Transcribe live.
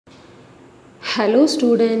Hello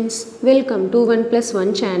students, welcome to 1+1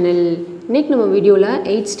 channel. Next நம்ம வீடியோல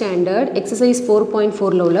 8th standard exercise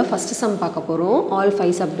 4.4 ல உள்ள first sum பார்க்க போறோம். All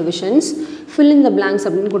 5 subdivisions. Fill in the blanks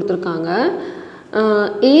அப்படினு கொடுத்திருக்காங்க.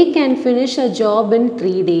 A can finish a job in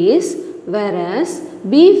 3 days whereas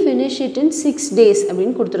B finish it in 6 days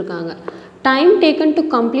அப்படினு கொடுத்திருக்காங்க. Time taken to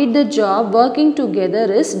complete the job working together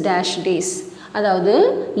is dash days. அதாவது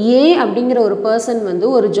A அப்படிங்கிற ஒரு person வந்து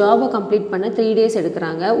ஒரு ஜாபை கம்ப்ளீட் பண்ண 3 days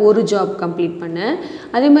எடுக்கிறாங்க, ஒரு ஜாப் கம்ப்ளீட் பண்ண.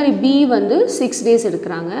 அதே மாதிரி B வந்து 6 days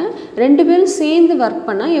எடுக்கிறாங்க. ரெண்டு பேரும் சேர்ந்து ஒர்க்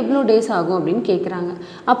பண்ணால் எவ்வளோ டேஸ் ஆகும் அப்படின்னு கேட்குறாங்க.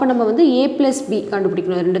 அப்போ நம்ம வந்து A + B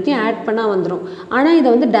கண்டுபிடிக்கணும், ரெண்டுத்தையும் ஆட் பண்ணால் வந்துடும். ஆனால் இதை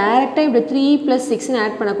வந்து டைரெக்டாக இப்படி 3 + 6ன்னு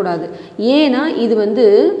ஆட் பண்ணக்கூடாது. ஏன்னா இது வந்து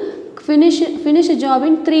finish a job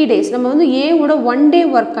in 3 days. நம்ம வந்து A ஓட 1 day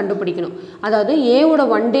ஒர்க் கண்டுபிடிக்கணும். அதாவது A ஓட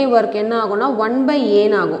 1 day ஒர்க் என்ன ஆகும்னா 1/A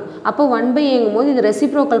ஆகும். அப்போ 1/Aங்கும் போது இது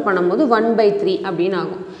ரெசிப்ரோக்கல் பண்ணும்போது 1/3 அப்படின்னு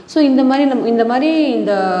ஆகும். ஸோ இந்த மாதிரி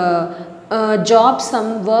இந்த ஜாப்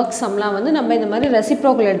சம் ஒர்க் சம்லாம் வந்து நம்ம இந்த மாதிரி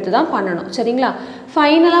ரெசிப்ரோக்கல் எடுத்து தான் பண்ணணும். சரிங்களா?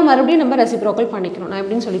 ஃபைனலாக மறுபடியும் நம்ம ரெசிப்ரோக்கல் பண்ணிக்கணும். நான்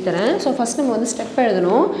எப்படின்னு சொல்லித்தரேன். ஸோ ஃபஸ்ட் நம்ம வந்து ஸ்டெப்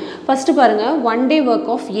எழுதணும். ஃபஸ்ட்டு பாருங்கள், 1 day ஒர்க்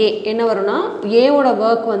ஆஃப் A என்ன வரும்னா ஏவோட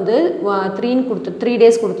ஒர்க் வந்து 3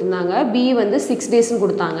 days கொடுத்துருந்தாங்க, B வந்து 6 daysன்னு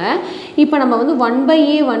கொடுத்தாங்க. இப்போ நம்ம வந்து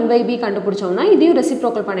 1/A 1/B கண்டுபிடிச்சோம்னா இதையும்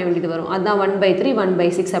ரெசிப்ரோக்கல் பண்ண வேண்டியது வரும். அதுதான் 1/3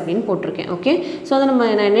 1/6 அப்படின்னு போட்டிருக்கேன். ஓகே, ஸோ அதை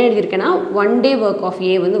நான் என்ன எழுதியிருக்கேன்னா 1 day ஒர்க் ஆஃப்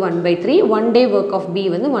A வந்து 1/3, 1 day ஒர்க் ஆஃப் B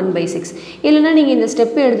வந்து 1/6. இல்லைனா நீங்கள் இந்த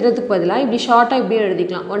ஸ்டெப் எழுதுறதுக்கு பதிலாக இப்படி ஷார்ட்டாக இப்படியே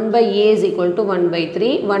எழுதிக்கலாம். 1/A = 1/3,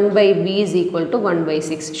 1/B =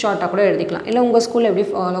 1/6. ஷார்ட்டாக கூட எழுதிக்கலாம். இல்லை உங்கள் ஸ்கூலில் எப்படி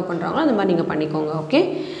ஃபாலோ பண்ணுறாங்களோ அந்த மாதிரி நீங்கள் பண்ணிக்கோங்க. ஓகே,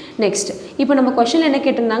 நெக்ஸ்ட் இப்போ நம்ம கொஸ்டின் என்ன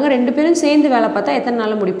கேட்டிருந்தாங்க, ரெண்டு பேரும் சேர்ந்து வேலை பார்த்தா எத்தனை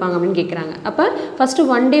நாளில் முடிப்பாங்க அப்படின்னு கேட்குறாங்க. அப்போ first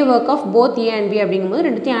 1 day work of both A and B அப்படிங்கும்போது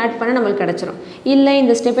ரெண்டுத்தையும் ஆட் பண்ண நம்மளுக்கு கிடச்சிரும். இல்லை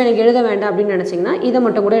இந்த ஸ்டெப் எனக்கு எழுத வேண்டாம் அப்படின்னு நினச்சிங்கன்னா இதை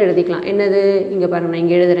மட்டும் கூட எழுதிக்கலாம். என்னது, இங்கே பாருங்கள், நான்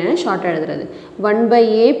இங்கே எழுதுகிறேன், ஷார்ட்டாக எழுதுறது.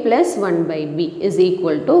 1/A + 1/B =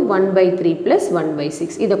 1/3 +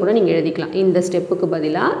 1/6. இதை கூட நீங்கள் எழுதிக்கலாம். இந்த ஸ்டெப்புக்கு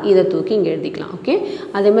பதிலாக இதை தூக்கி இங்கே எழுதிக்கலாம். ஓகே,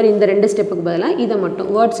 அதே மாதிரி இந்த 2 ஸ்டெப்புக்கு பதிலாக இதை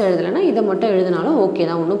மட்டும் வேர்ட்ஸ் எழுதலைன்னா இதை மட்டும் எழுதினாலும் ஓகே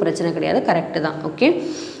தான், ஒன்றும் பிரச்சனை கிடையாது, கரெக்டு தான். ஓகே,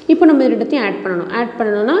 இப்போ நம்ம ரெண்டுத்தையும் ஆட்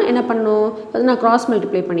பண்ணணும்னா என்ன பண்ணணும், அது நான் கிராஸ்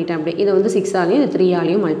மல்டிப்ளை பண்ணிட்டேன். அப்படி இதை வந்து 6ஆலையும் இது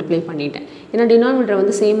 3ஆலையும் மல்டிப்ளை பண்ணிட்டேன். ஏன்னா டினாமினேட்டர்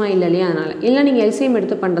வந்து சேமாக இல்லை இல்லையா, அதனால். இல்லை நீங்கள் எல்சிஎம்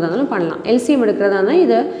எடுத்து பண்ணுறதா இருந்தாலும் பண்ணலாம். எல்சிஎம் எடுக்கிறதா இருந்தால்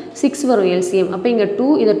இதை 6 வரும் எல்சிஎம். அப்போ இங்கே 2,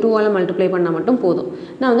 இதை 2ஆல் மல்டிப்ளை பண்ணால் மட்டும் போதும்.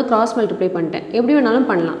 நான் வந்து கிராஸ் மல்டிப்ளை பண்ணிட்டேன். எப்படி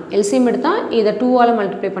வேணாலும் பண்ணலாம். எல்சிஎம் எடுத்தால் இதை 2ஆல்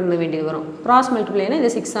மல்டிப்ளை பண்ண வேண்டியது வரும். கிராஸ் மல்டிப்ளைனா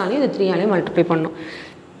இதை 6ஆலையும் இதை 3ஆலையும் மல்டிப்ளை பண்ணணும்.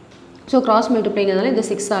 ஸோ கிராஸ் மல்டிப்ளைங்கிறதுனால இந்த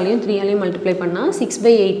 6ஆலையும் 3ஆலையும் மல்டிப்ளை பண்ணால்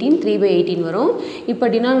 6/18 3/18 வரும். இப்போ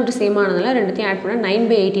டினாமினேட்டர் சேம் ஆனதுனால ரெண்டுத்தையும் ஆட் பண்ணால்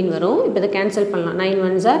 9/18 வரும். இப்போ இதை கேன்சல் பண்ணலாம். 9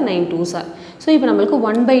 1s are 9 2s are. So இப்போ நம்மளுக்கு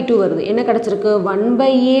 1/2 வருது. என்ன கிடச்சிருக்கு,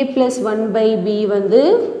 1/A + 1/B வந்து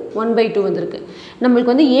 1/2 வந்திருக்கு.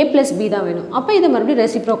 நம்மளுக்கு வந்து A + B தான் வேணும். அப்போ இதை மறுபடியும்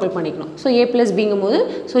ரெசிப்ரோக்கல் பண்ணிக்கணும். ஸோ A + Bங்கும் போது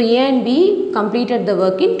so A and B completed the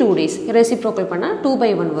work in 2 days. Reciprocal பண்ணால்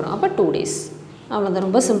 2/1 வரும். அப்போ 2 days. அவ்வளோதான்,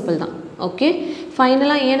 ரொம்ப சிம்பிள் தான். ஓகே,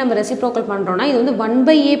 ஃபைனலாக ஏன் நம்ம ரெசிப்ரோக்கல் பண்ணுறோன்னா இது வந்து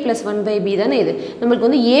 1/A + 1/B தானே, இது நம்மளுக்கு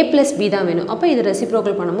வந்து A + B தான் வேணும். அப்போ இது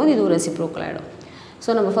ரெசிப்ரோக்கல் பண்ணும்போது இது ஒரு ரெசிப்ரோக்கல் ஆகிடும். ஸோ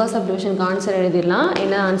நம்ம ஃபர்ஸ்ட் சப்டிவிஷனுக்கு ஆன்சர் எழுதிடலாம்.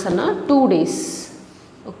 என்ன ஆன்சர்னா 2 days.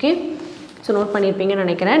 ஓகே, ஸோ நோட் பண்ணியிருப்பீங்கன்னு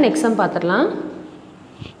நினைக்கிறேன். நெக்ஸ்ட் சம் பார்த்துடலாம்.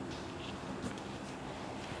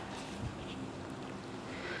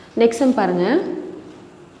 நெக்ஸ்ட் சம் பாருங்கள்.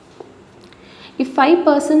 If 5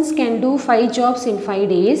 persons can do 5 jobs in 5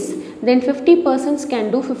 days, then 50 persons can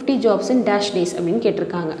do 50 jobs in dash days அப்படின்னு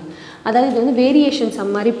கேட்டிருக்காங்க. அதாவது இது வந்து வேரியேஷன்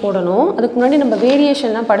சம் மாதிரி போடணும். அதுக்கு முன்னாடி நம்ம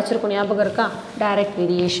வேரியேஷன்லாம் படிச்சிருக்கோம், ஞாபகம் இருக்கா? டைரக்ட்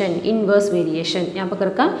வேரியேஷன், இன்வர்ஸ் வேரியேஷன் ஞாபகம்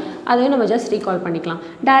இருக்கா? அதையும் நம்ம ஜஸ்ட் ரீகால் பண்ணிக்கலாம்.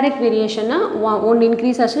 டைரக்ட் வேரியேஷன்னா ஒன்று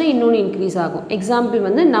இன்க்ரீஸ் ஆச்சுன்னா இன்னொன்று இன்க்ரீஸ் ஆகும். எக்ஸாம்பிள்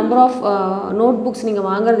வந்து நம்பர் ஆஃப் நோட் புக்ஸ் நீங்கள்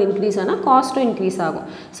வாங்குறது இன்க்ரீஸ் ஆனால் காஸ்ட்டும் இன்க்ரீஸ் ஆகும்.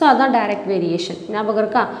 ஸோ அதுதான் டைரக்ட் வேரியேஷன், ஞாபகம்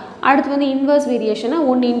இருக்கா? அடுத்து வந்து இன்வர்ஸ் வேரியேஷன்னா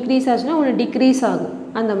ஒன்று இன்க்ரீஸ் ஆச்சுன்னா ஒன்று டிக்ரீஸ் ஆகும்,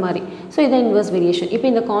 அந்த மாதிரி. ஸோ இதான் இன்வர்ஸ் வேரியேஷன். இப்போ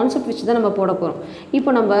இந்த கான்செப்ட் வச்சு தான் நம்ம போட போகிறோம். இப்போ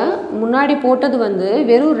நம்ம முன்னாடி போட்டது வந்து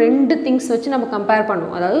வெறும் 2 திங்ஸ் வச்சு நம்ம கம்பேர்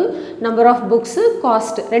பண்ணுவோம். அதாவது நம்பர் ஆஃப் புக்ஸு,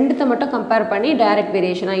 காஸ்ட், ரெண்டுத்தை மட்டும் கம்பேர் பண்ணி டைரக்ட்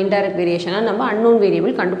வேரியேஷனா இன்டைரக்ட் வேரியேஷனா நம்ம அன்னோன்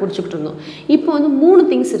வேரியபிள் கண்டுபிடிச்சிக்கிட்டு இருந்தோம். இப்போ வந்து 3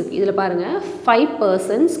 திங்ஸ் இருக்குது. இதில் பாருங்கள், 5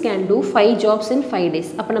 persons can do 5 jobs in 5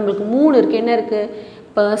 days. அப்போ நம்மளுக்கு 3 இருக்குது. என்ன இருக்குது?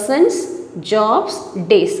 பர்சன்ஸ், ஜாப்ஸ்,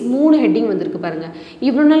 டேஸ், 3 ஹெட்டிங் வந்திருக்கு பாருங்கள்.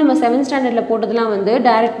 இவ்வளோ நாள் நம்ம 7th ஸ்டாண்டர்டில் போட்டதுலாம் வந்து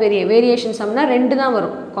டைரக்ட் வேரியேஷன் சம்னா 2 தான்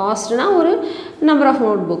வரும். காஸ்ட்னா ஒரு நம்பர் ஆஃப்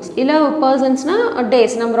நோட் புக்ஸ், இல்லை பர்சன்ஸ்னா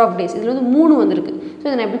டேஸ், நம்பர் ஆஃப் டேஸ். இதில் வந்து 3 வந்திருக்கு. ஸோ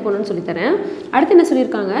இதை நான் எப்படி போடணும்னு சொல்லித்தரேன். அடுத்து என்ன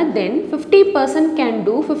சொல்லியிருக்காங்க, தென் 50% can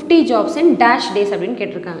do 50 jobs in dash days அப்படின்னு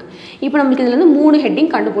கேட்டிருக்காங்க. இப்போ நம்மளுக்கு இதில் வந்து 3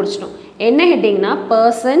 ஹெட்டிங் கண்டுபிடிச்சிட்டோம். என்ன ஹெட்டிங்னா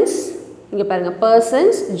பர்சன்ஸ், இங்கே பாருங்கள்,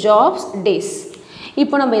 பர்சன்ஸ், ஜாப்ஸ், டேஸ்.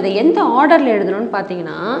 இப்போ நம்ம இதை எந்த ஆர்டரில் எழுதணும்னு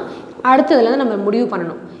பார்த்தீங்கன்னா அடுத்ததுல நம்ம முடிவு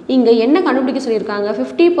பண்ணணும். இங்கே என்ன கண்டுபிடிக்க சொல்லியிருக்காங்க,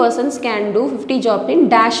 50 persons can do 50 jobs in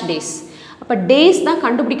dash days. அப்போ டேஸ் தான்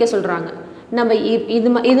கண்டுபிடிக்க சொல்கிறாங்க. நம்ம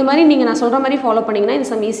இது மாதிரி நீங்கள் நான் சொல்கிற மாதிரி ஃபாலோ பண்ணிங்கன்னா இந்த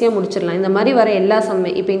சம் ஈஸியாக முடிச்சிடலாம். இந்த மாதிரி வர எல்லா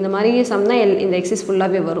சம்மே இப்போ இந்த மாதிரி சம் தான் இந்த எக்ஸசைஸ்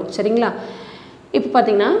ஃபுல்லாகவே வரும். சரிங்களா? இப்போ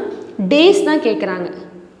பார்த்தீங்கன்னா டேஸ் தான் கேட்குறாங்க.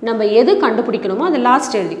 நம்ம எது கண்டுபிடிக்கணுமோ அதை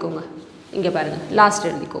லாஸ்ட் எழுதிக்கோங்க. இங்கே பாருங்கள், லாஸ்ட்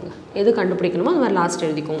எழுதிக்கோங்க. எது கண்டுபிடிக்கணுமோ அது மாதிரி லாஸ்ட்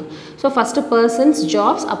எழுதிக்கோங்க. ஸோ ஃபஸ்ட்டு பர்சன்ஸ்,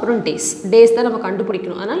 ஜாப்ஸ், அப்புறம் டேஸ் தான் நம்ம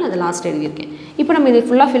கண்டுபிடிக்கணும். அதனால் அதை லாஸ்ட் எழுதியிருக்கேன். இப்போ நம்ம இது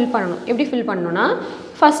ஃபுல்லாக ஃபில் பண்ணணும். எப்படி ஃபில் பண்ணணும்னா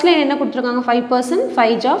ஃபஸ்ட் லைன் என்ன கொடுத்துருக்காங்க? 5%,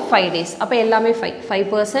 5 job, 5 days. அப்போ எல்லாமே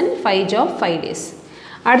 5% 5 job 5 days.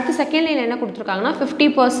 அடுத்து செகண்ட் லைன் என்ன கொடுத்துருக்காங்கன்னா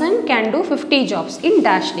 50% can do 50 jobs in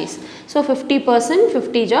dash days. So 50%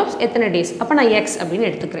 50 jobs எத்தனை டேஸ்? அப்போ நான் எக்ஸ் அப்படின்னு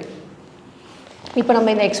எடுத்துக்கிறேன். இப்போ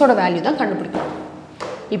நம்ம இந்த எக்ஸோட வேல்யூ தான் கண்டுபிடிக்கணும்.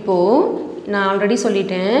 இப்போது நான் ஆல்ரெடி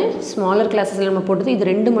சொல்லிட்டேன், ஸ்மாலர் கிளாஸஸில் நம்ம போட்டது இது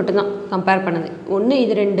 2 மட்டும்தான் கம்பேர் பண்ணது. ஒன்று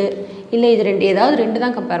இது 2, இல்லை இது 2, ஏதாவது 2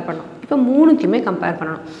 தான் கம்பேர் பண்ணோம். இப்போ 3க்குமே கம்பேர்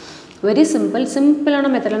பண்ணணும். வெரி சிம்பிளான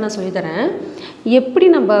மெத்தடில் நான் சொல்லித்தரேன். எப்படி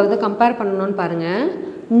நம்ம இதை கம்பேர் பண்ணணும்னு பாருங்கள்.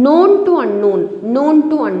 known to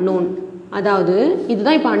unknown, அதாவது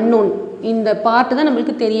இதுதான் இப்போ unknown, இந்த பார்ட்டு தான்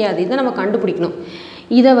நம்மளுக்கு தெரியாது, இதை நம்ம கண்டுபிடிக்கணும்.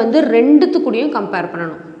 இதை வந்து 2த்துக்கூடையும் கம்பேர்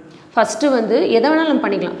பண்ணணும். ஃபஸ்ட்டு வந்து எதை வேணாலும் நம்ம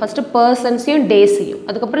பண்ணிக்கலாம். ஃபஸ்ட்டு பர்சன்ஸையும் டேஸையும்,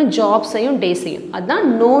 அதுக்கப்புறம் ஜாப்ஸையும் டேஸையும். அதுதான்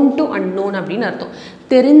known to unknown அப்படின்னு அர்த்தம்.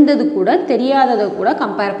 தெரிந்தது கூட தெரியாததை கூட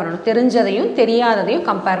கம்பேர் பண்ணணும். தெரிஞ்சதையும் தெரியாததையும்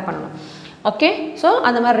கம்பேர் பண்ணணும். ஓகே, ஸோ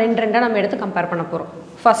அந்த மாதிரி 2 நம்ம எடுத்து கம்பேர் பண்ண போகிறோம்.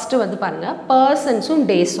 ஃபஸ்ட்டு வந்து பாருங்கள், பர்சன்ஸும்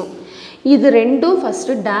டேஸும். இது 2ம்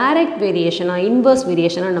ஃபஸ்ட்டு டைரக்ட் வேரியேஷனாக இன்வர்ஸ்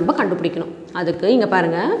வேரியேஷனாக நம்ம கண்டுபிடிக்கணும். அதுக்கு இங்கே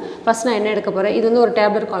பாருங்கள், ஃபஸ்ட் நான் என்ன எடுக்க போகிறேன், இது வந்து ஒரு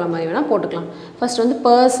டேப்லெட் காலம் மாதிரி வேணால் போட்டுக்கலாம். ஃபஸ்ட் வந்து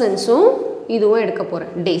பர்சன்ஸும் இதுவும் எடுக்க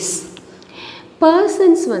போகிறேன். டேஸ்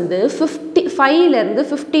பர்சன்ஸ் வந்து 55லேருந்து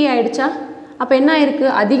 50 ஆகிடுச்சா? அப்போ என்ன ஆயிருக்கு?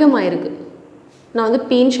 அதிகமாக இருக்குது. நான் வந்து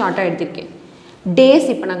பீன் ஷார்ட்டாக எடுத்திருக்கேன். டேஸ்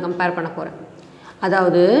இப்போ நான் கம்பேர் பண்ண போகிறேன்.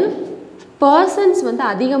 அதாவது பர்சன்ஸ் வந்து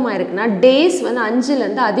அதிகமாக இருக்குன்னா டேஸ் வந்து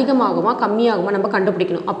 5லேருந்து அதிகமாகுமா கம்மியாகுமா நம்ம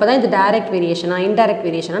கண்டுபிடிக்கணும். அப்போ தான் இது டைரக்ட் வேரியேஷனா இன்டைரக்ட்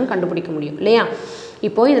வேரியேஷனான்னு கண்டுபிடிக்க முடியும் இல்லையா?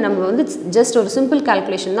 இப்போது இது நம்ம வந்து ஜஸ்ட் ஒரு சிம்பிள்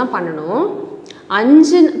கால்குலேஷன் தான் பண்ணணும்.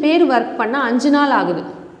 5 பேர் ஒர்க் பண்ணால் 5 நாள் ஆகுது.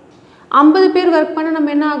 50 பேர் ஒர்க் பண்ணால்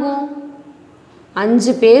நம்ம என்ன ஆகும்?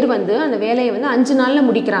 5 பேர் வந்து அந்த வேலையை வந்து 5 நாளில்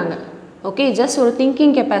முடிக்கிறாங்க. ஓகே, ஜஸ்ட் ஒரு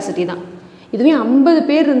திங்கிங் கெப்பாசிட்டி தான். இதுவே 50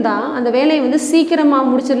 பேர் இருந்தால் அந்த வேலையை வந்து சீக்கிரமாக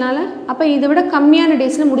முடிச்சிடனால, அப்போ இதை விட கம்மியான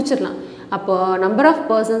டேஸில் முடிச்சிடலாம். அப்போ நம்பர் ஆஃப்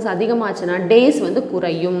பர்சன்ஸ் அதிகமாச்சுன்னா டேஸ் வந்து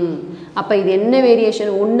குறையும். அப்போ இது என்ன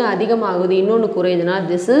வேரியேஷன்? ஒன்று அதிகமாகுது, இன்னொன்று குறையுதுன்னா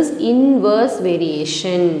திஸ் இஸ் இன்வர்ஸ்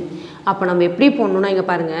வேரியேஷன். அப்போ நம்ம எப்படி போடணும்னா இங்கே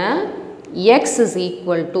பாருங்கள், X is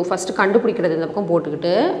equal to first கண்டுபிடிக்கிறது இந்த பக்கம்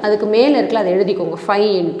போட்டுக்கிட்டு அதுக்கு மேலே இருக்கல அதை எழுதிக்கோங்க. 5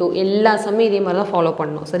 இன்ட்டு எல்லா சமயம் இதே மாதிரி தான் ஃபாலோ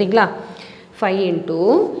பண்ணணும். சரிங்களா? 5 இன்ட்டு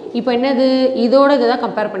இப்போ என்னது, இதோட இதை தான்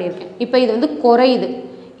கம்பேர் பண்ணியிருக்கேன். இப்போ இது வந்து குறையுது.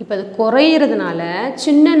 இப்போ அது குறையிறதுனால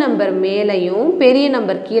சின்ன நம்பர் மேலேயும் பெரிய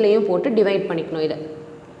நம்பர் கீழேயும் போட்டு டிவைட் பண்ணிக்கணும்.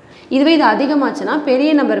 இதுவே இது அதிகமாச்சுன்னா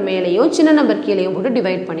பெரிய நம்பர் மேலேயும் சின்ன நம்பர் கீழேயும் போட்டு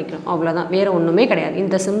டிவைட் பண்ணிக்கணும். அவ்வளோதான், வேறு ஒன்றுமே கிடையாது.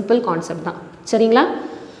 இந்த சிம்பிள் கான்செப்ட் தான். சரிங்களா?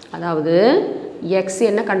 அதாவது எக்ஸ்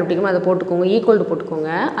என்ன கண்டுபிடிக்கணும் அதை போட்டுக்கோங்க, ஈக்குவல் டு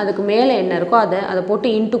போட்டுக்கோங்க. அதுக்கு மேலே என்ன இருக்கோ அதை போட்டு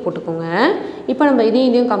இன்ட்டு போட்டுக்கோங்க. இப்போ நம்ம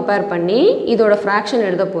இதையும் கம்பேர் பண்ணி இதோட ஃப்ராக்ஷன்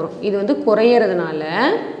எழுத போகிறோம். இது வந்து குறையிறதுனால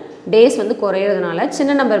டேஸ் வந்து குறையிறதுனால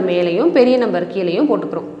சின்ன நம்பர் மேலேயும் பெரிய நம்பர் கீழேயும்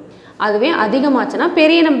போட்டுக்கிறோம். அதுவே அதிகமாச்சுன்னா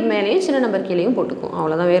பெரிய நம்பர் மேலேயும் சின்ன நம்பர் கீழேயும் போட்டுக்கும்.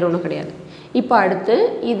 அவ்வளோதான், வேறு ஒன்றும் கிடையாது. இப்போ அடுத்து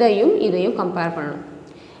இதையும் கம்பேர் பண்ணணும்.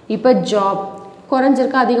 இப்போ ஜாப்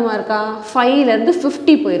குறைஞ்சிருக்கா அதிகமாக இருக்கா? 5லேருந்து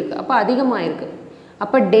 50 போயிருக்கு. அப்போ அதிகமாக இருக்குது.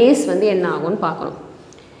 அப்போ டேஸ் வந்து என்ன ஆகும்னு பார்க்கணும்.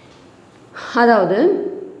 அதாவது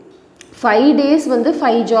 5 days வந்து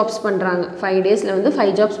 5 jobs பண்ணுறாங்க. 5 daysல வந்து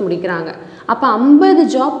 5 jobs முடிக்கிறாங்க. அப்போ 50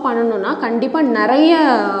 job பண்ணணும்னா கண்டிப்பாக நிறைய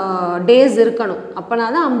டேஸ் இருக்கணும். அப்போனா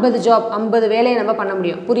தான் 50 வேலையை நம்ம பண்ண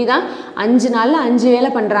முடியும். புரியுதா? 5 நாளில் 5 வேலை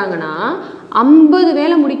பண்ணுறாங்கன்னா 50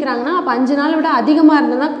 வேலை முடிக்கிறாங்கன்னா அப்போ 5 நாளை விட அதிகமாக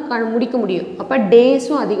இருந்தால் தான் முடிக்க முடியும். அப்போ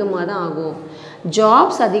டேஸும் அதிகமாக தான் ஆகும்.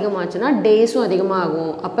 ஜாப்ஸ் அதிகமாச்சுன்னா டேஸும் அதிகமாக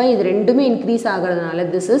ஆகும். அப்போ இது ரெண்டுமே இன்க்ரீஸ் ஆகிறதுனால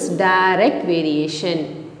திஸ் இஸ் டைரக்ட் வேரியேஷன்.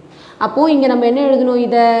 அப்போது இங்கே நம்ம என்ன எழுதணும்?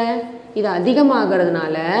 இது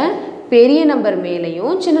அதிகமாகிறதுனால பெரிய நம்பர்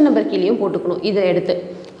மேலேயும் சின்ன நம்பர் கீழேயும் போட்டுக்கணும் இதை எடுத்து.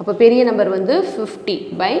 அப்போ பெரிய நம்பர் வந்து 50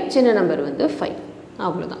 பை சின்ன நம்பர் வந்து 5.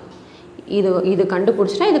 அவ்வளோதான். இது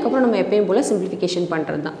கண்டுபிடிச்சிட்டா இதுக்கப்புறம் நம்ம எப்பயும் போல் சிம்பிளிஃபிகேஷன்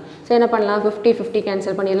பண்ணுறது தான். ஸோ என்ன பண்ணலாம்? 50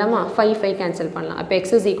 கேன்சல் பண்ணிடலாமா? 5 கேன்சல் பண்ணலாம். அப்போ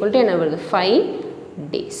எக்ஸ் இஸ் ஈக்குவல் டு என்ன வருது? 5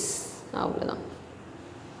 days. அவ்வளோதான்.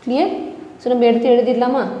 கிளியர்? ஸோ நம்ம எடுத்து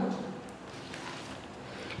எழுதிடலாமா?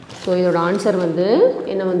 ஸோ இதோட ஆன்சர் வந்து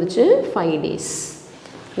என்ன வந்துச்சு? 5 days.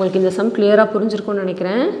 உங்களுக்கு இந்த சம் கிளியராக புரிஞ்சிருக்கும்னு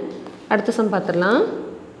நினைக்கிறேன். அடுத்த சம் பார்த்துடலாம்.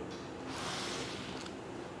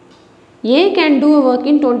 A can do a work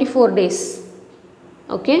in 24 days.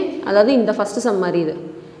 Okay, அதாவது இந்த ஃபஸ்ட்டு சம் மாதிரி இது.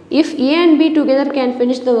 If A and B together can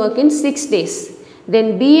finish the work in 6 days, then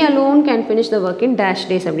B alone can finish the work in dash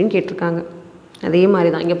days அப்படின்னு கேட்டிருக்காங்க. அதே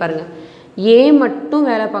மாதிரி தான் இங்கே பாருங்கள். A மட்டும்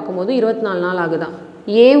வேலை பார்க்கும்போது 24 நாள் ஆகுதான்.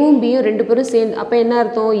 ஏவும் பியும் ரெண்டு பேரும் சேர்ந்து அப்போ என்ன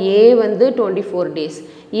அர்த்தம் ஏ வந்து 24 days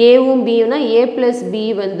ஏவும் பியும்னா ஏ ப்ளஸ் பி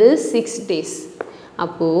வந்து 6 days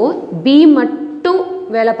அப்போது பி மட்டும்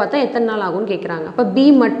வேலை பார்த்தா எத்தனை நாள் ஆகும்னு கேட்குறாங்க அப்போ பி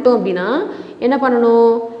மட்டும் அப்படின்னா என்ன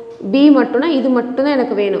பண்ணணும் பி மட்டும்னா இது மட்டும் தான்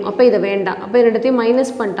எனக்கு வேணும் அப்போ இதை வேண்டாம் அப்போ ரெண்டுத்தையும்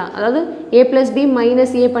மைனஸ் பண்ணிட்டான் அதாவது ஏ ப்ளஸ் பி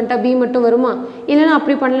மைனஸ் ஏ பண்ணிட்டா பி மட்டும் வருமா இல்லைனா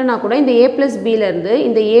அப்படி பண்ணலனா கூட இந்த ஏ ப்ளஸ் பியிலேருந்து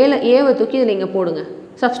இந்த ஏவை தூக்கி இதில் இங்கே போடுங்க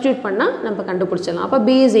சப்ஸ்டியூட் பண்ணால் நம்ம கண்டுபிடிச்சிடலாம் அப்போ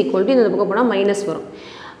பி இஸ் ஈக்குவல் டு இந்த பக்கம் போனால் மைனஸ் வரும்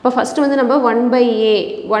இப்போ ஃபஸ்ட்டு வந்து நம்ம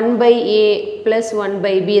 1/a ப்ளஸ்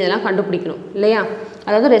 1/b இதெல்லாம் கண்டுபிடிக்கணும் இல்லையா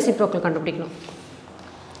அதாவது ரெசிப்ரோக்கல் கண்டுபிடிக்கணும்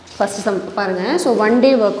ஃபஸ்ட்டு சம் பாருங்கள் so 1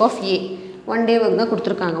 day work of a 1 day work தான்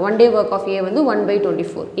கொடுத்துருக்காங்க 1 day work of a வந்து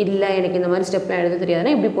 1/24 இல்லை எனக்கு இந்த மாதிரி ஸ்டெப்லாம் எழுத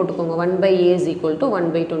தெரியாதுன்னா இப்படி போட்டுக்கோங்க 1/a is equal to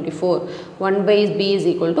 1/24 1/b is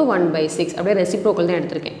equal to 1/6 அப்படியே ரெசிப்ரோக்கல் தான்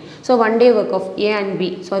எடுத்திருக்கேன் so 1 day work of a and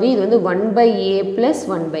b sorry இது வந்து 1/a plus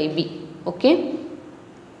 1/b ஓகே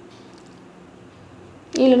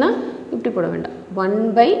இல்லைனா இப்படி போட வேண்டாம்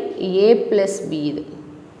 1/a plus b இது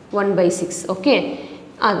 1/6 ஓகே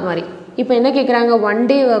அது மாதிரி இப்போ என்ன கேட்குறாங்க 1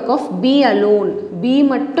 day work of b alone b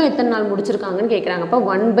மட்டும் எத்தனை நாள் முடிச்சிருக்காங்கன்னு கேட்குறாங்க அப்போ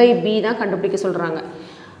 1/b தான் கண்டுபிடிக்க சொல்கிறாங்க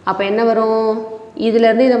அப்போ என்ன வரும்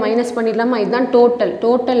இதிலேருந்து இதை மைனஸ் பண்ணிடலாமா இதுதான்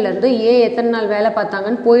டோட்டல்லேருந்து ஏ எத்தனை நாள் வேலை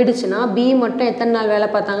பார்த்தாங்கன்னு போயிடுச்சுன்னா பி மட்டும் எத்தனை நாள் வேலை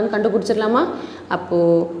பார்த்தாங்கன்னு கண்டுபிடிச்சிடலாமா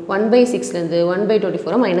அப்போது 1/6லேருந்து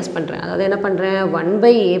 1/24 மைனஸ் பண்ணுறேன் அதாவது என்ன பண்ணுறேன்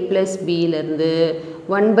 1/a ப்ளஸ் பியிலேருந்து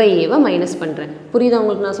 1/aவை மைனஸ் பண்ணுறேன் புரியுதா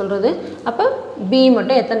உங்களுக்கு நான் சொல்கிறது அப்போ பி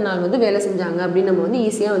மட்டும் எத்தனை நாள் வந்து வேலை செஞ்சாங்க அப்படின்னு நம்ம வந்து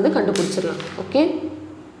ஈஸியாக வந்து கண்டுபிடிச்சிடலாம் ஓகே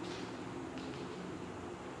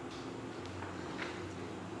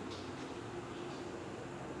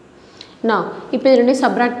நான் இப்போ இது ரெண்டையும்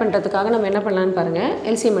சப்ராக்ட் பண்ணுறதுக்காக நம்ம என்ன பண்ணலான்னு பாருங்கள்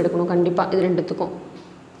எல்சிஎம் எடுக்கணும் கண்டிப்பாக இது ரெண்டுத்துக்கும்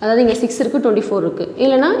அதாவது இங்கே 6 இருக்குது 24 இருக்குது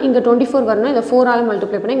இல்லைனா இங்கே 24 வரணும் இதை 4ஆல்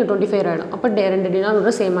மல்டிப்ளை பண்ணால் இங்கே 25 ஆகிடும் அப்போ ரெண்டு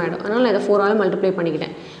டினாமினேட்டர் சேம் ஆகிடும் அதனால் நான் இதை 4ஆல் மல்டிப்ளை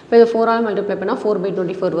பண்ணிக்கிட்டேன் இப்போ இதை 4ஆல் மல்டிப்ளை பண்ணால்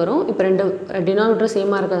 4/24 வரும் இப்போ ரெண்டு டினாமினேட்டர்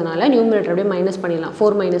சேமாக இருக்கிறதுனால நியூமினேட்டர் அப்படியே மைனஸ் பண்ணிடலாம்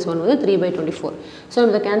 4 - 1 வந்து 3/24 ஸோ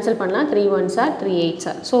இதை கேன்சல் பண்ணால் 3 1s are 3 8s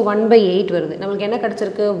are so 1/8 வருது நம்மளுக்கு என்ன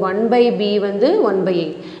கிடச்சிருக்கு 1/b வந்து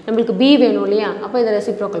 1/8 நம்மளுக்கு b வேணும் இல்லையா அப்போ இதை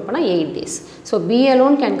ரெசிப்ரோக்கல் பண்ணால் 8 days so b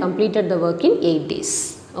alone can completed the work in 8 days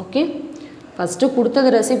okay first கொடுத்தது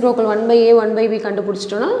ரெசிப்ரோக்கல் 1/a 1/b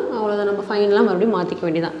கண்டுபிடிச்சிட்டோன்னா அவ்வளோதான் நம்ம ஃபைனலாக மறுபடியும் மாற்றிக்க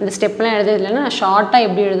வேண்டியதான் இந்த ஸ்டெப்லாம் எழுத இல்லைன்னா நான் ஷார்ட்டாக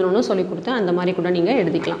எப்படி எழுதணும்னு சொல்லி கொடுத்தேன் அந்த மாதிரி கூட நீங்கள்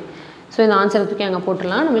எழுதிக்கலாம் ஸோ இந்த ஆன்சர் தூக்கி அங்கே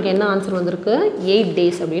போட்டுடலாம் நம்மளுக்கு என்ன ஆன்சர் வந்திருக்கு 8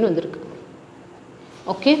 days அப்படின்னு வந்திருக்கு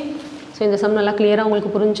ஓகே ஸோ இந்த சம் நல்லா கிளியராக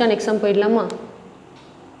உங்களுக்கு புரிஞ்சா நெக்ஸ்ட் சம் போயிடலாமா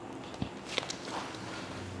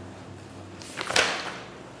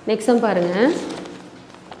நெக்ஸ்ட் சம் பாருங்கள்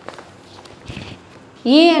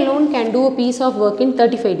A alone can do a piece of work in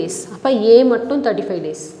 35 days அப்போ A மட்டும் 35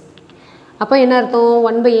 days அப்போ என்ன அர்த்தம்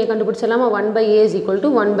 1/a கண்டுபிடிச்சிடலாமா 1/a is equal to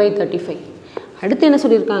 1/35 அடுத்து என்ன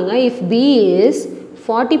சொல்லியிருக்காங்க if B is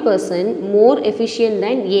 40% more efficient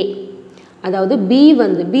than A அதாவது B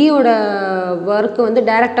வந்து Bயோட ஒர்க்கு வந்து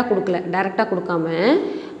டைரெக்டாக கொடுக்காம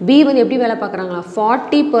B வந்து எப்படி வேலை பார்க்குறாங்களா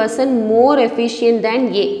 40% more efficient than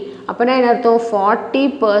A அப்போனா என்ன அர்த்தம்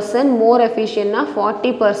 40% more efficientனா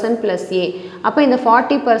 40% plus A அப்போ இந்த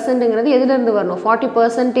 40%ங்கிறது எதுலேருந்து வரணும்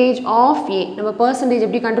 40% of A நம்ம பர்சன்டேஜ்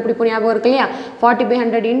எப்படி கண்டுபிடிப்போம் ஞாபகம் இருக்கு இல்லையா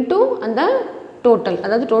 40/100 இன்ட்டு அந்த டோட்டல்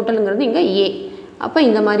அதாவது டோட்டலுங்கிறது இங்கே A அப்போ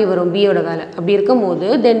இந்த மாதிரி வரும் பியோட வேலை அப்படி இருக்கும் போது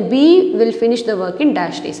தென் B will finish the work in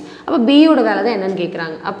dash days அப்போ பியோட வேலை தான் என்னன்னு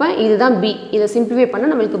கேட்குறாங்க அப்போ இதுதான் B இதை சிம்பிளிஃபை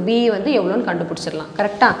பண்ணால் நம்மளுக்கு B வந்து எவ்வளோன்னு கண்டுபிடிச்சிடலாம்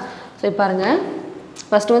கரெக்டாக ஸோ பாருங்கள்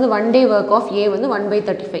ஃபஸ்ட்டு வந்து 1 day work of A வந்து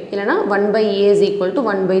 1/35 இல்லைனா 1/a is equal to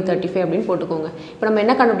 1/35 அப்படின்னு போட்டுக்கோங்க இப்போ நம்ம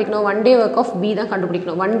என்ன கண்டுபிடிக்கணும் 1 day work of B தான்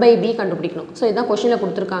கண்டுபிடிக்கணும் 1/b கண்டுபிடிக்கணும் ஸோ இதுதான் கொஷனில்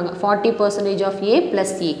கொடுத்துருக்காங்க 40% of A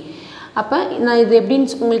plus A அப்போ நான் இது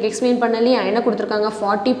எப்படின்னு உங்களுக்கு எக்ஸ்பிளைன் பண்ணலையா என்ன கொடுத்துருக்காங்க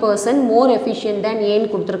 40% more efficient than Aன்னு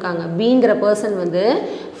கொடுத்துருக்காங்க Bங்கிற பர்சன் வந்து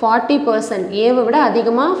 40% ஏவை விட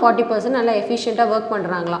அதிகமாக 40% நல்லா எஃபிஷியண்ட்டாக ஒர்க்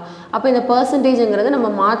பண்ணுறாங்களா அப்போ இந்த பர்சன்டேஜுங்கிறத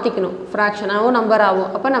நம்ம மாற்றிக்கணும் ஃப்ராக்ஷனாகவும்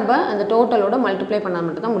நம்பராகவும் அப்போ நம்ம அந்த டோட்டலோட மல்டிப்ளை பண்ணால்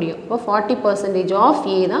மட்டும் தான் முடியும் இப்போ 40% ஆஃப்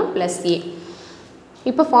A தான் ப்ளஸ் A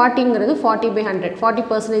இப்போ 40ங்கிறது 40/100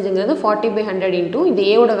 40%ங்கிறது 40/100 இன்ட்டு இந்த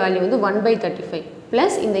ஏவோட வேல்யூ வந்து 1/35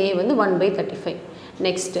 ப்ளஸ் இந்த A வந்து 1/35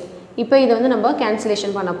 நெக்ஸ்ட்டு இப்போ இதை வந்து நம்ம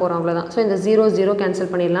கேன்சலேஷன் பண்ண போகிறோம் அவ்வளோதான் ஸோ இந்த 0 கேன்சல்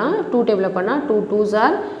பண்ணிடலாம் 2 டேபிளில் பண்ணால் 2 2s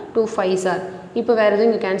are 2 5s are இப்போ வேறு எதுவும்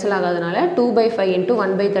இங்கே கேன்சல் ஆகாதனால 2/5 இன்ட்டு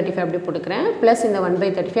 1/35 அப்படியே போட்டுக்கிறேன் ப்ளஸ் இந்த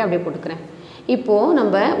 1/35 அப்படியே போட்டுக்கிறேன் இப்போது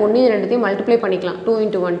நம்ம 1 2த்தையும் மல்டிப்ளை பண்ணிக்கலாம் 2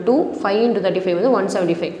 × 1 2 5 × 35 வந்து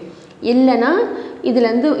 175 இல்லைனா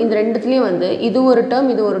இதுலேருந்து இந்த ரெண்டுத்துலேயும் வந்து இது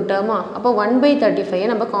ஒரு டேர்மா அப்போ 1/35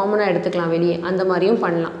 நம்ம காமனாக எடுத்துக்கலாம் வெளியே அந்த மாதிரியும்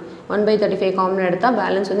பண்ணலாம் 1/35 காமனாக எடுத்தால்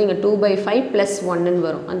பேலன்ஸ் வந்து இங்கே 2/5 + 1ன்னு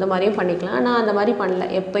வரும் அந்த மாதிரியும் பண்ணிக்கலாம் நான் அந்த மாதிரி பண்ணல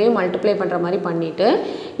எப்போயும் மல்டிப்ளை பண்ணுற மாதிரி பண்ணிவிட்டு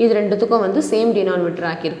இது ரெண்டுத்துக்கும் வந்து சேம் டினாமினேட்டர்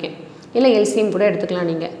ஆக்கியிருக்கேன் இல்லை எல்சிஎம் கூட எடுத்துக்கலாம்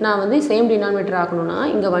நீங்கள். நான் வந்து சேம் டினாமினேட்டர் ஆகணும்னா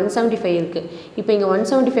இங்கே 175 இருக்குது. இப்போ இங்கே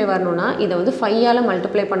 175 வரணும்னா இதை வந்து 5ஆல்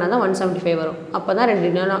மல்டிப்ளை பண்ணால் தான் 175 வரும். அப்போ தான்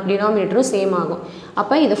ரெண்டு டினாமினேட்டரும் சேம் ஆகும்.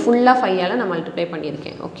 அப்போ இதை ஃபுல்லாக 5ஆல் நான் மல்டிப்ளை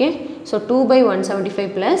பண்ணியிருக்கேன். ஓகே, ஸோ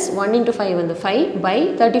 2/175 ப்ளஸ் 1 × 5 வந்து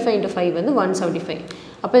 5/35 × 5 வந்து 175.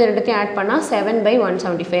 அப்போ இது ரெண்டுத்தையும் ஆட் பண்ணால்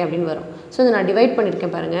 7/175 அப்படின்னு வரும். ஸோ இதை நான் டிவைட்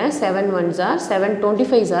பண்ணியிருக்கேன் பாருங்கள். 7 1s are 7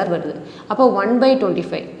 25s are வருது. அப்போ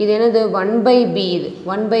 1/25 இது என்னது 1/b, இது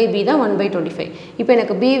 1/b தான் 1/25. இப்போ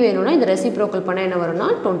எனக்கு b வேணும்னா இந்த ரெசிப்ரோக்கல் பண்ணால் என்ன வரும்னா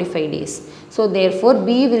 25 days. So therefore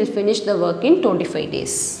b will finish the work in 25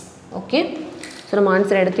 days. Okay, so நம்ம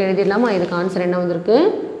ஆன்சர் எடுத்து எழுதிடலாமா? இதுக்கு ஆன்சர் என்ன வந்திருக்கு?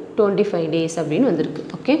 25 days அப்படின்னு வந்திருக்கு.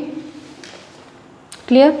 Okay,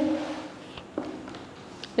 clear?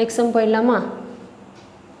 நெக்ஸ்ட் சம் போயிடலாமா?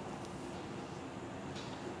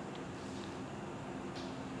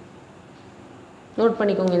 நோட்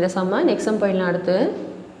பண்ணிக்கோங்க இந்த சம்மை. நெக்ஸ்ட் சம் போயிடலாம். அடுத்து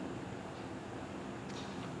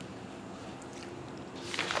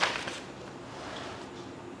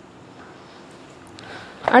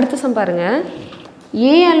அடுத்த சம் பாருங்க.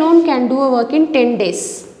 A alone can do a work in 10 days.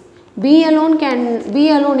 B alone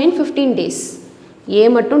in 15 days. A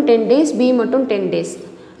மட்டும் 10 days, B மட்டும் 10 days.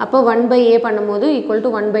 அப்போ 1/A பண்ணும்போது ஈக்குவல்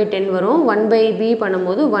டு 1/10 வரும். 1/B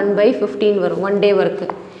பண்ணும்போது 1/15 வரும். 1 day work.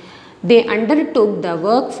 They undertook the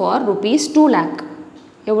work for rupees 2 lakh.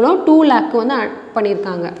 எவ்வளோ? 2 lakh வந்து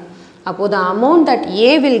பண்ணியிருக்காங்க. அப்போது the amount that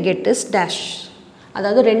A will get is dash.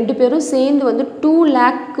 அதாவது ரெண்டு பேரும் சேர்ந்து வந்து 2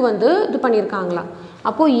 lakh வந்து இது பண்ணியிருக்காங்களா.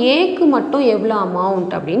 அப்போது ஏக்கு மட்டும் எவ்வளோ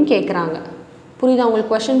அமௌண்ட் அப்படின்னு கேட்குறாங்க. புரியுதா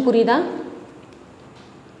உங்களுக்கு? கொஷின் புரியுதா?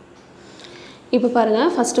 இப்போ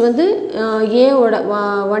பாருங்கள், ஃபஸ்ட்டு வந்து ஏவோட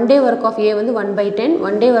 1 day ஒர்க் ஆஃப் ஏ வந்து 1/10,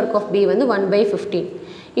 1 day ஒர்க் ஆஃப் பி வந்து 1/15.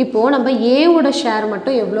 இப்போது நம்ம ஏவோட ஷேர்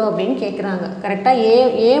மட்டும் எவ்வளோ அப்படின்னு கேட்குறாங்க. கரெக்டாக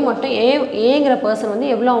ஏ மட்டும் ஏங்கிற பர்சன் வந்து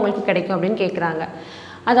எவ்வளோ அவங்களுக்கு கிடைக்கும் அப்படின்னு கேட்குறாங்க.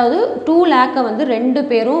 அதாவது 2 lakh வந்து ரெண்டு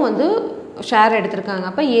பேரும் வந்து ஷேர் எடுத்திருக்காங்க.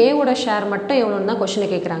 அப்போ ஏவோட ஷேர் மட்டும் எவ்வளோன்னு தான் கொஷினை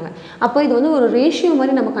கேட்குறாங்க. அப்போ இது வந்து ஒரு ரேஷியோ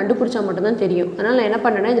மாதிரி நம்ம கண்டுபிடிச்சா மட்டும்தான் தெரியும். அதனால் நான் என்ன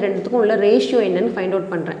பண்ணுறேன்னா இது ரெண்டுத்துக்கும் உள்ள ரேஷியோ என்னன்னு ஃபைண்ட்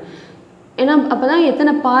அவுட் பண்ணுறேன். ஏன்னா அப்போ தான்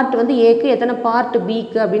எத்தனை பார்ட் வந்து ஏக்கு எத்தனை பார்ட்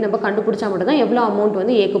பிக்கு அப்படின்னு நம்ம கண்டுபிடிச்சா மட்டும் தான் எவ்வளோ அமௌண்ட்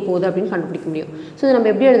வந்து ஏக்கு போகுது அப்படின்னு கண்டுபிடிக்க முடியும். ஸோ இது நம்ம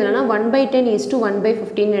எப்படி எழுதலாம்னா 1/10 =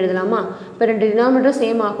 1/15 எழுதலாமா? இப்போ ரெண்டு டினாமினேட்டர்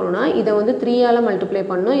சேம் ஆகணும்னா இதை வந்து 3ஆல் மல்டிப்ளை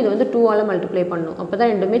பண்ணணும், இதை வந்து 2ஆல் மல்டிப்ளை பண்ணணும். அப்போ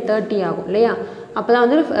தான் ரெண்டுமே 30 ஆகும் இல்லையா? அப்போ தான்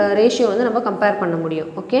வந்து ரேஷியோ வந்து நம்ம கம்பேர் பண்ண முடியும்.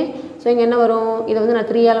 ஓகே, ஸோ இங்கே என்ன வரும்? இதை வந்து நான்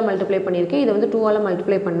 3ஆல் மல்டிப்ளை பண்ணியிருக்கேன், இதை வந்து 2ஆல்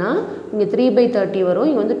மல்டிப்ளை பண்ணால் இங்கே 3/30 வரும்,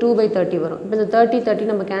 இங்கே வந்து 2/30 வரும். இப்போ இந்த 30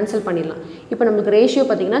 நம்ம கேன்சல் பண்ணிடலாம். இப்போ நம்மளுக்கு ரேஷியோ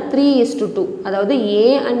பார்த்திங்கன்னா 3:2. அதாவது ஏ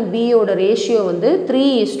அண்ட் பியோட ரேஷியோ வந்து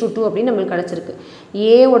 3:2 அப்படின்னு நம்மளுக்கு கிடச்சிருக்கு.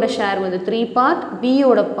 ஏவோட ஷேர் வந்து 3 பார்ட்,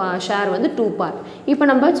 பியோட ஷேர் வந்து 2 பார்ட். இப்போ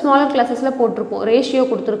நம்ம ஸ்மாலர் கிளாஸஸில் போட்டிருப்போம். ரேஷியோ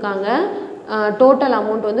கொடுத்துருக்காங்க, டோட்டல்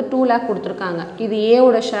அமௌண்ட் வந்து 2 lakh கொடுத்துருக்காங்க. இது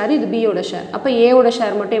ஏவோட ஷேர், இது பியோட ஷேர். அப்போ ஏவோட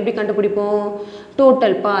ஷேர் மட்டும் எப்படி கண்டுபிடிப்போம்?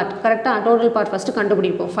 Total part. கரெக்டாக டோட்டல் பார்ட் ஃபஸ்ட்டு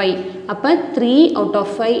கண்டுபிடிப்போம் 5. அப்போ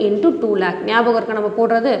 3/5 × 2 lakh. ஞாபகம் இருக்கா நம்ம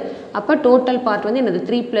போடுறது? அப்போ டோட்டல் பார்ட் வந்து என்னது?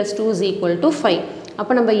 3 + 2 = 5.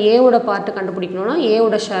 அப்போ நம்ம ஏவோட பார்ட்டு கண்டுபிடிக்கணும்னா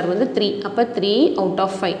ஏவோட ஷேர் வந்து 3. அப்போ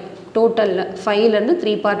 3/5 டோட்டலில் 5லேருந்து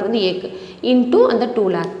 3 பார்ட் வந்து ஏக்கு இன்ட்டு அந்த 2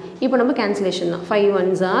 lakh. இப்போ நம்ம கேன்சலேஷன் தான். 5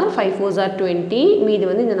 1s are 5 4s are 20, மீது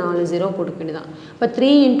வந்து இந்த 4 0 போட்டுக்கிட்டு தான். இப்போ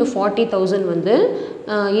 3 × 40,000 வந்து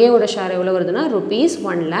ஏவோட ஷேர் எவ்வளோ வருதுன்னா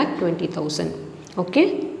 ₹1,20,000. ஓகே,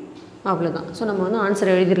 அவ்வளோதான். ஸோ நம்ம வந்து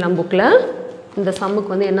ஆன்சர் எழுதிடலாம் புக்கில். இந்த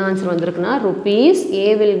சம்முக்கு வந்து என்ன ஆன்சர் வந்திருக்குன்னா ஏ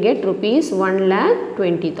will get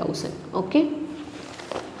 ₹1,20,000. ஓகே,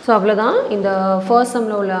 ஸோ அவ்வளோதான். இந்த ஃபர்ஸ்ட்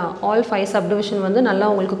சம்மில் உள்ள ஆல் 5 சப்டிவிஷன் வந்து நல்லா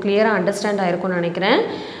உங்களுக்கு கிளியராக அண்டர்ஸ்டாண்ட் ஆகிருக்கும்னு நினைக்கிறேன்.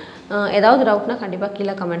 ஏதாவது டவுட்னா கண்டிப்பாக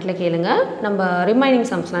கீழே கமெண்ட்டில் கேளுங்க. நம்ம ரிமைனிங்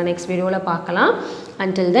சம்ஸ்லாம் நெக்ஸ்ட் வீடியோவில் பார்க்கலாம்.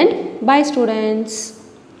 Until then, bye students.